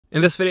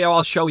In this video,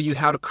 I'll show you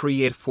how to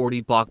create 40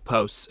 blog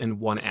posts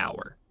in 1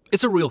 hour.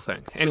 It's a real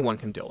thing. Anyone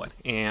can do it,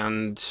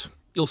 and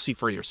you'll see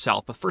for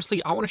yourself. But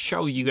firstly, I want to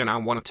show you and I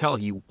want to tell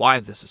you why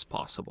this is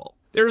possible.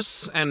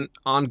 There's an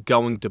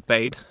ongoing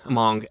debate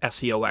among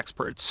SEO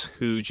experts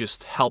who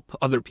just help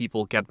other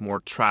people get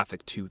more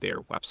traffic to their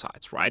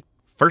websites, right?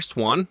 First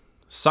one,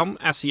 some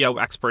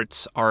SEO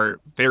experts are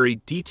very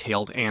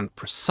detailed and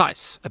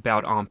precise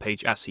about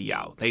on-page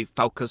SEO. They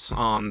focus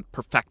on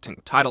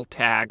perfecting title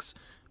tags,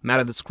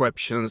 meta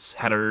descriptions,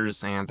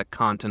 headers, and the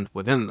content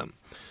within them.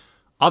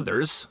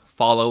 Others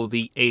follow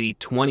the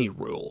 80-20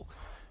 rule.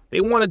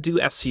 They want to do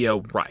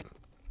SEO right,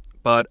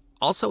 but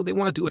also they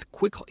want to do it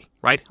quickly,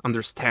 right?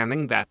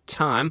 Understanding that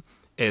time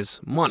is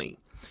money.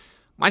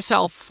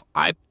 Myself,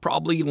 I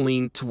probably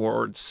lean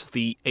towards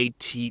the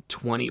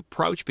 80-20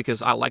 approach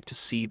because I like to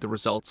see the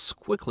results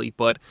quickly,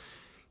 but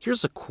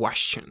here's a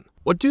question.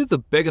 What do the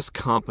biggest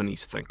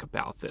companies think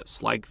about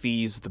this, like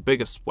the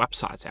biggest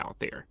websites out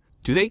there?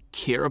 Do they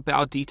care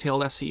about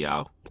detailed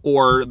SEO?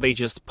 Or they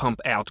just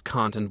pump out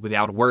content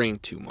without worrying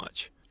too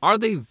much? Are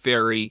they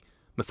very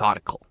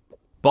methodical?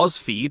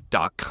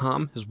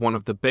 BuzzFeed.com is one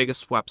of the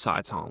biggest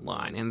websites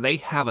online, and they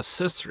have a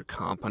sister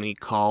company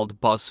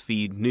called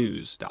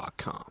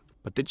BuzzFeedNews.com.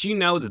 But did you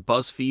know that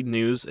BuzzFeed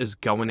News is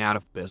going out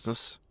of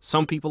business?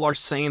 Some people are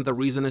saying the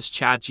reason is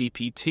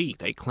ChatGPT.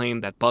 They claim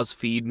that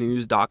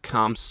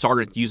BuzzFeedNews.com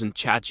started using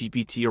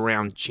ChatGPT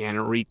around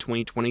January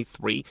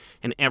 2023,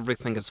 and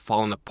everything has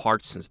fallen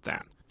apart since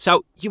then.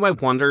 So you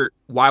might wonder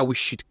why we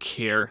should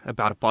care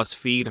about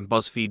BuzzFeed and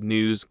BuzzFeed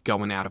News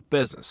going out of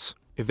business.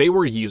 If they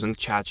were using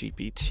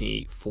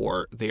ChatGPT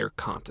for their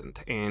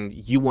content, and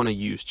you want to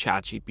use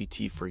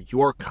ChatGPT for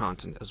your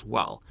content as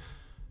well,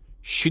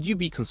 should you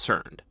be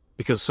concerned?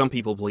 Because some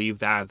people believe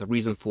that the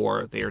reason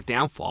for their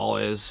downfall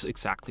is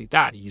exactly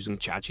that, using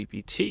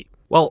ChatGPT.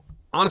 Well,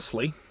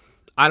 honestly,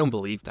 I don't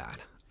believe that.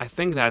 I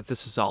think that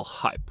this is all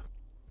hype.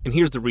 And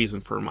here's the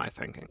reason for my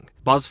thinking.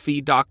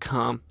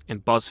 BuzzFeed.com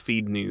and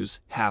BuzzFeed News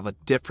have a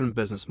different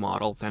business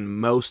model than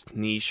most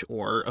niche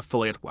or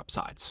affiliate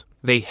websites.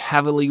 They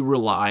heavily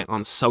rely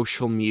on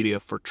social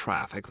media for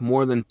traffic.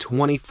 More than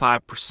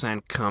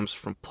 25% comes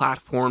from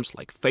platforms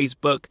like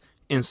Facebook,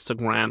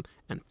 Instagram,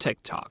 and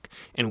TikTok,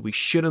 and we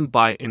shouldn't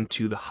buy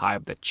into the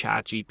hype that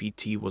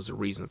ChatGPT was the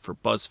reason for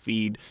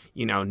BuzzFeed,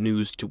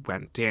 news to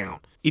went down.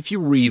 If you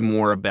read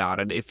more about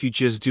it, if you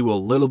just do a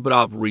little bit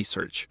of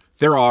research,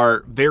 there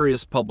are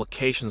various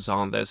publications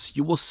on this,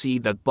 you will see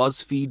that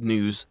BuzzFeed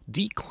News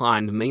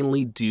declined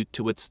mainly due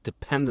to its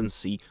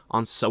dependency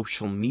on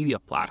social media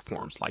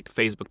platforms like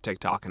Facebook,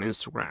 TikTok, and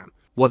Instagram.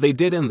 What they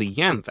did in the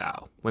end,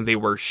 though, when they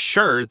were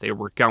sure they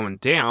were going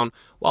down,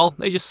 well,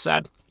 they just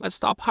said, let's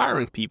stop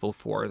hiring people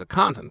for the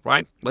content,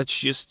 right? Let's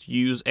just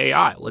use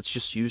AI. Let's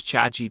just use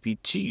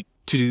ChatGPT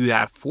to do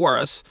that for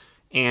us.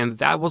 And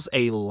that was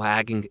a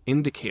lagging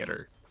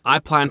indicator. I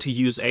plan to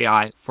use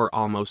AI for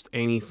almost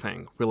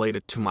anything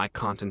related to my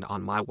content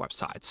on my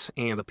websites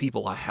and the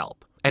people I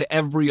help at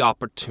every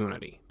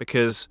opportunity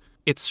because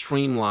it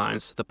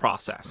streamlines the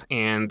process.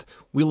 And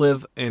we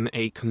live in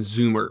a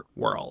consumer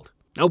world.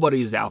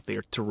 Nobody's out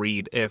there to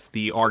read if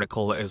the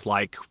article is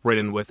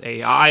written with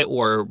AI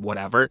or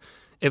whatever.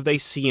 If they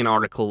see an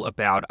article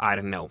about, I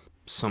don't know,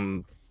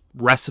 some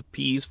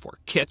recipes for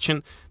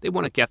kitchen, they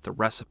want to get the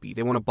recipe.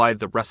 They want to buy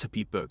the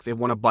recipe book. They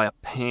want to buy a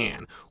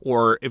pan.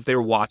 Or if they're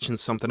watching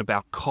something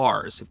about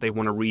cars, if they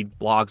want to read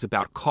blogs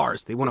about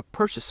cars, they want to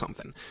purchase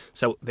something.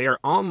 So they're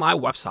on my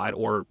website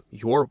or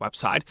your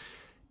website.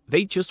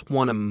 They just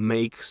want to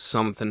make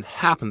something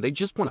happen. They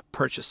just want to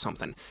purchase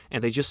something.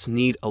 And they just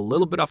need a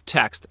little bit of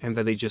text, and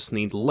then they just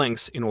need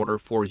links in order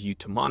for you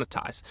to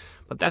monetize.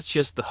 But that's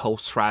just the whole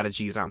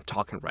strategy that I'm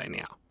talking right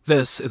now.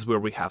 This is where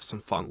we have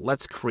some fun.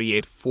 Let's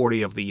create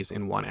 40 of these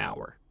in 1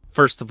 hour.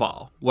 First of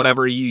all,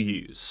 whatever you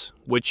use,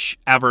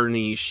 whichever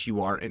niche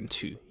you are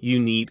into, you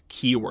need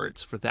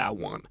keywords for that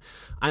one.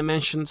 I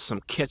mentioned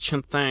some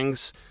kitchen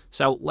things,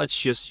 so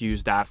let's just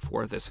use that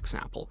for this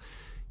example.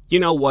 You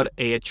know what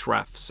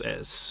Ahrefs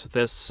is.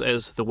 This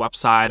is the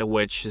website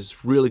which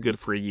is really good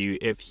for you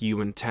if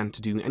you intend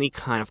to do any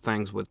kind of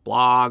things with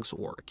blogs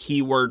or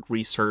keyword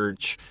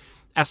research,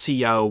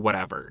 SEO,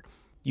 whatever.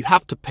 You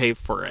have to pay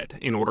for it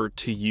in order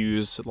to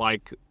use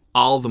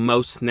all the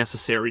most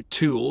necessary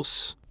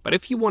tools. But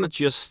if you want to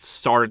just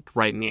start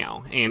right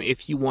now, and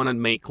if you want to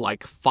make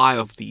 5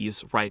 of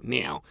these right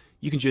now,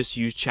 you can just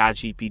use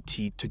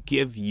ChatGPT to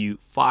give you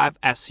 5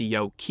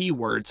 SEO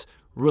keywords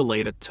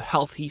related to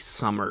healthy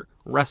summer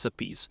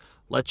recipes.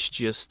 Let's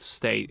just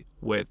stay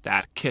with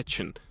that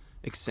kitchen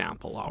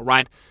example, all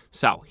right?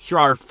 So here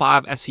are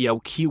 5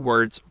 SEO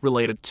keywords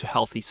related to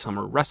healthy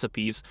summer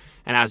recipes,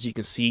 and as you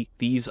can see,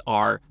 these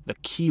are the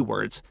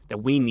keywords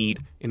that we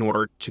need in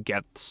order to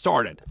get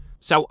started.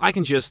 So I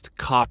can just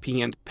copy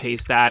and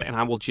paste that, and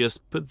I will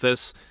just put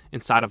this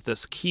inside of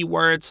this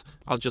keywords.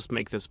 I'll just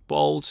make this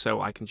bold so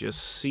I can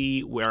just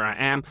see where I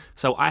am.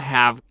 So I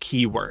have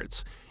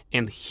keywords,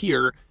 and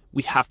here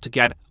we have to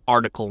get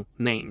article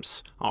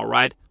names, all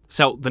right?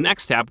 So the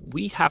next step,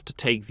 we have to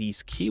take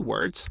these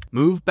keywords,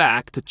 move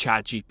back to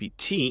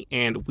ChatGPT,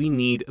 and we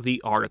need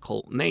the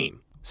article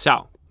name.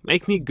 So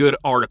make me a good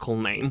article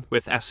name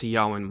with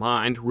SEO in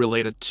mind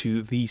related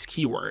to these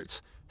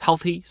keywords.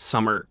 Healthy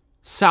summer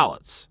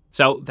salads.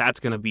 So that's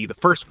going to be the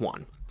first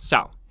one.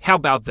 So how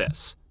about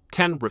this?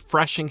 10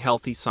 refreshing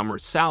healthy summer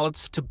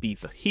salads to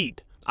beat the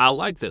heat. I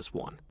like this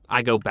one.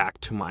 I go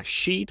back to my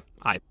sheet.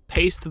 I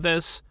paste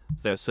this.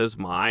 This is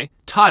my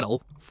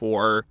title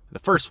for the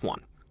first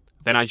one.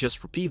 Then I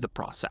just repeat the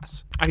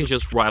process. I can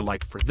just write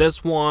like for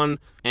this one,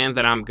 and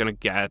then I'm gonna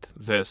get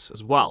this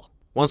as well.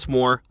 Once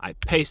more, I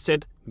paste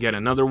it, get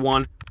another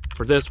one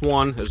for this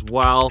one as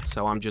well.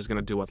 So I'm just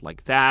gonna do it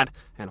like that.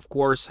 And of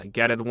course, I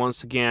get it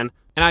once again.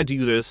 And I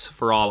do this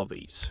for all of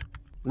these.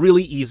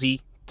 Really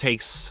easy,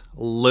 takes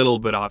a little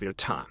bit of your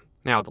time.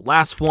 Now the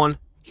last one,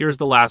 here's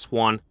the last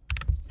one,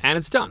 and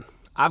it's done.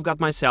 I've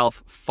got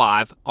myself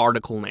 5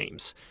 article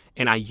names,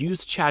 and I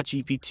used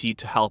ChatGPT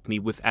to help me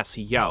with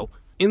SEO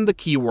in the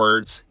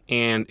keywords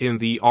and in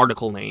the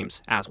article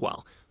names as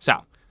well.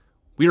 So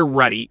we're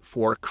ready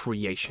for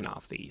creation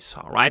of these,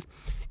 all right?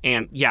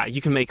 And yeah,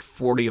 you can make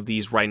 40 of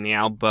these right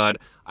now, but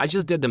I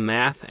just did the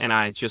math and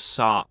I just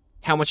saw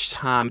how much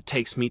time it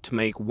takes me to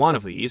make one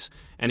of these,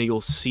 and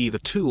you'll see the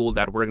tool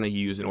that we're going to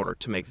use in order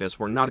to make this.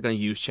 We're not going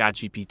to use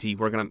ChatGPT.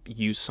 We're going to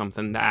use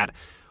something that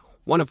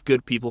one of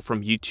good people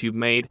from YouTube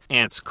made,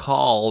 and it's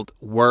called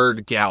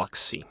Word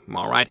Galaxy,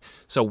 all right?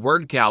 So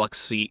Word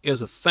Galaxy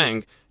is a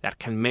thing that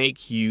can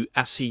make you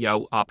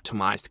SEO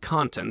optimized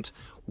content,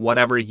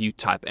 whatever you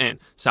type in.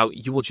 So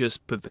you will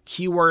just put the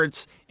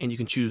keywords, and you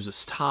can choose the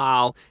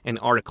style and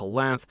article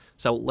length.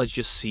 So let's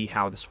just see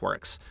how this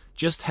works.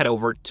 Just head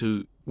over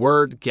to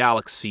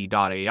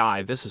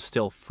wordgalaxy.ai. This is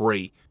still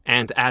free.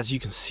 And as you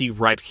can see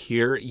right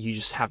here, you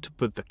just have to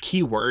put the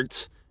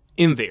keywords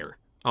in there.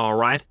 All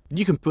right,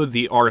 you can put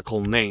the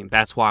article name.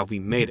 That's why we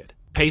made it.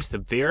 Paste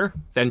it there,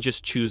 then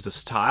just choose the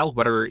style,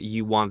 whether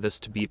you want this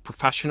to be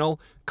professional,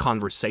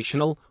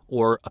 conversational,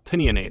 or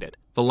opinionated.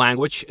 The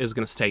language is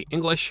going to stay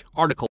English.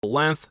 Article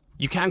length,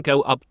 you can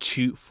go up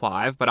to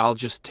 5, but I'll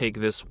just take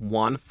this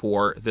one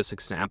for this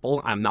example.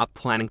 I'm not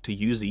planning to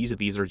use these.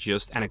 These are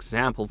just an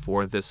example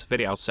for this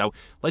video. So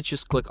let's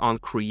just click on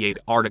create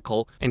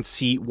article and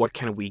see what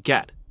can we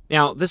get.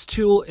 Now, this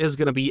tool is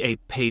going to be a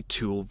paid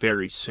tool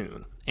very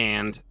soon.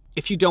 And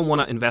if you don't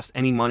want to invest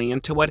any money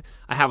into it,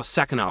 I have a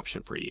second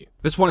option for you.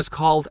 This one is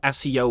called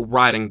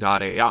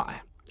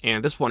SEOwriting.ai,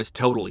 and this one is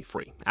totally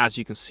free. As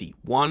you can see,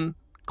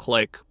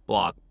 one-click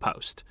blog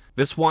post.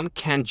 This one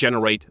can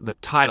generate the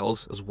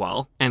titles as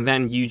well, and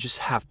then you just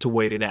have to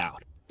wait it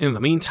out. In the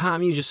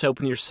meantime, you just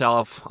open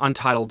yourself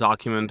untitled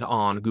document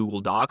on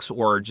Google Docs,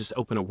 or just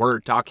open a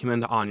Word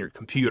document on your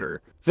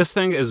computer. This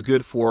thing is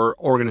good for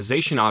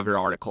organization of your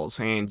articles,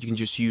 and you can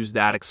just use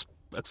that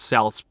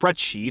Excel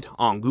spreadsheet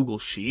on Google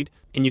Sheet,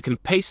 and you can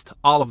paste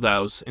all of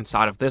those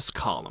inside of this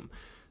column.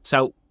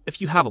 So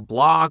if you have a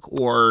blog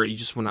or you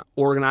just want to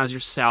organize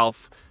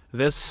yourself,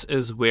 this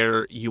is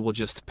where you will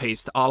just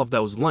paste all of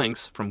those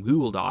links from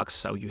Google Docs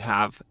so you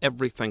have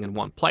everything in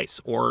one place.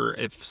 Or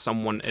if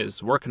someone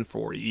is working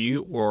for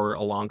you or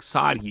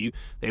alongside you,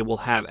 they will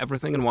have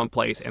everything in one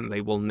place and they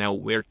will know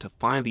where to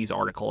find these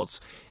articles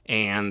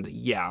and,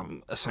 yeah,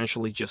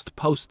 essentially just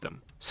post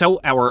them.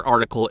 So our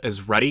article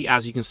is ready.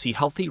 As you can see,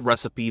 healthy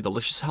recipe,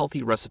 delicious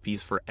healthy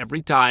recipes for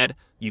every diet.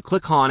 You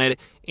click on it,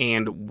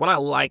 and what I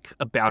like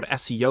about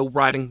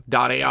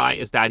SEOwriting.ai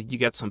is that you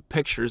get some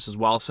pictures as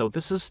well. So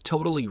this is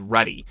totally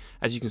ready.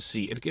 As you can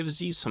see, it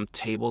gives you some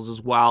tables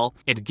as well.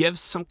 It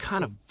gives some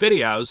kind of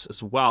videos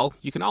as well.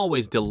 You can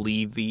always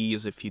delete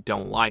these if you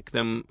don't like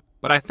them,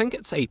 but I think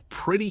it's a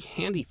pretty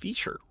handy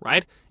feature,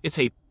 right? It's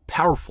a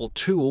powerful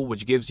tool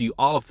which gives you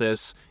all of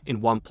this in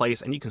one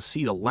place, and you can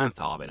see the length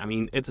of it. I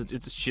mean,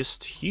 it's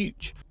just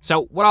huge.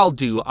 So what I'll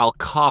do, I'll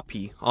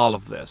copy all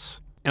of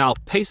this and I'll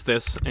paste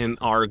this in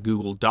our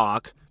Google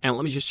Doc, and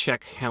let me just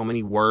check how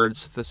many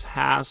words this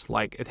has.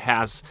 Like, it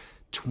has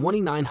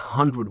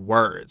 2,900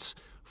 words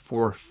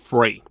for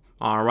free.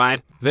 All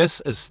right,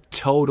 this is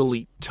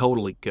totally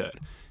good.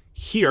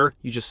 Here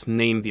you just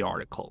name the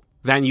article,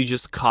 then you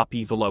just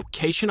copy the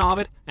location of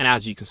it, and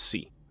as you can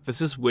see,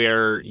 this is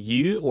where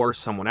you or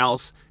someone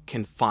else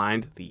can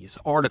find these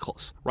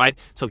articles, right?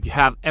 So you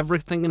have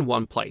everything in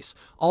one place.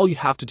 All you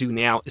have to do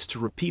now is to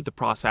repeat the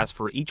process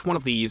for each one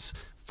of these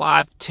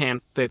 5, 10,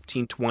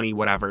 15, 20,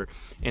 whatever,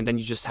 and then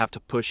you just have to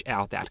push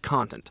out that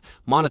content.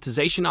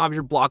 Monetization of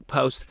your blog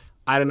post,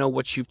 I don't know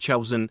what you've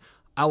chosen.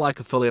 I like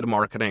affiliate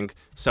marketing.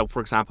 So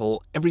for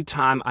example, every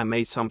time I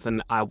make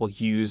something, I will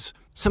use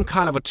some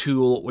kind of a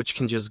tool which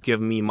can just give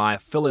me my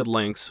affiliate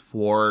links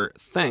for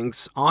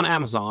things on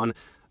Amazon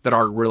that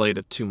are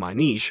related to my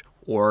niche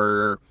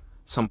or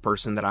some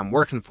person that I'm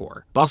working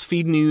for.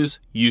 BuzzFeed News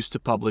used to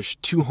publish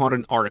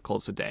 200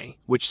 articles a day,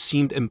 which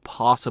seemed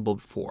impossible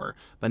before,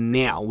 but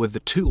now with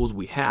the tools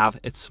we have,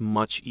 it's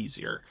much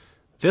easier.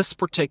 This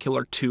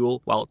particular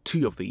tool, well,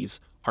 2 of these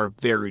are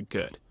very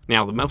good.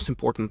 Now, the most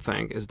important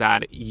thing is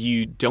that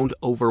you don't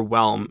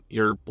overwhelm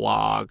your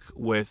blog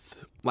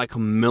with like a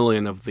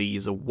million of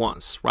these at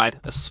once, right?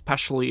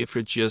 Especially if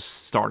you're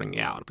just starting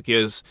out,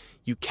 because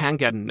you can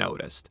get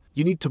noticed.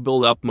 You need to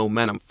build up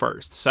momentum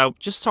first. So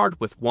just start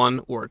with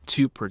 1 or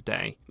 2 per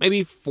day,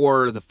 maybe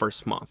for the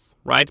first month,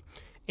 right?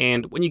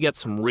 And when you get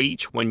some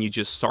reach, when you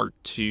just start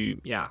to,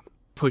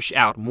 push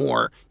out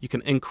more, you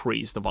can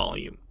increase the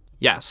volume.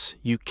 Yes,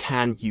 you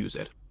can use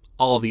it.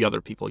 All the other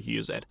people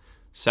use it.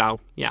 So,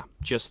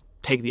 just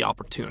take the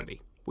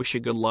opportunity. Wish you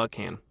good luck,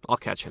 and I'll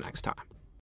catch you next time.